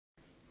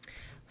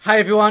Hi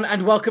everyone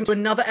and welcome to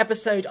another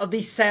episode of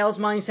the Sales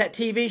Mindset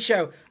TV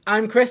show.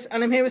 I'm Chris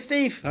and I'm here with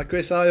Steve. Hi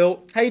Chris, hi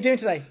all. How are you doing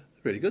today?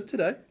 Really good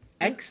today.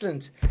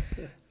 Excellent.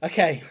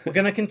 Okay, we're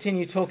going to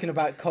continue talking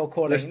about cold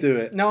calling. Let's do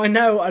it. Now I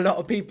know a lot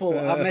of people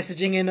are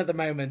messaging in at the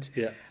moment,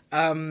 Yeah.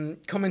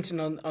 commenting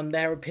on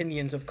their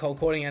opinions of cold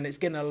calling, and it's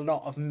getting a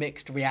lot of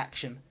mixed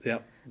reaction. Yeah,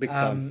 big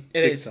time.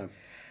 It big is. time.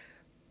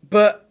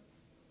 But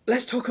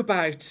let's talk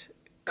about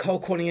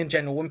cold calling in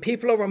general. When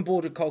people are on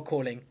board with cold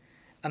calling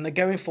and they're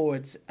going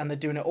forwards and they're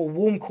doing it, or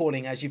warm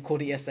calling as you've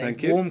called it yesterday.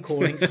 Thank you. Warm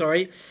calling,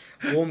 sorry.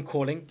 Warm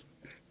calling.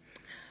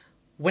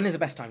 When is the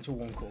best time to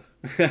warm call?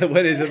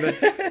 When is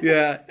it?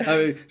 Yeah,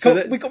 I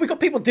mean, We got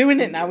people doing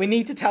it now. We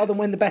need to tell them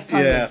when the best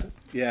time yeah, is.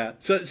 yeah.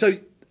 So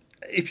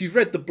if you've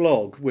read the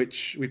blog,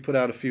 which we put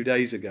out a few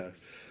days ago,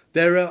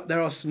 there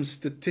are some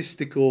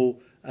statistical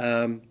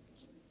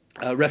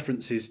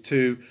references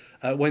to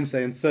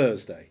Wednesday and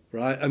Thursday,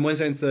 right? And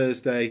Wednesday and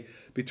Thursday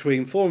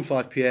between 4 and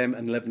 5 p.m.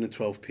 and 11 and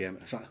 12 p.m.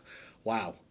 It's like, wow.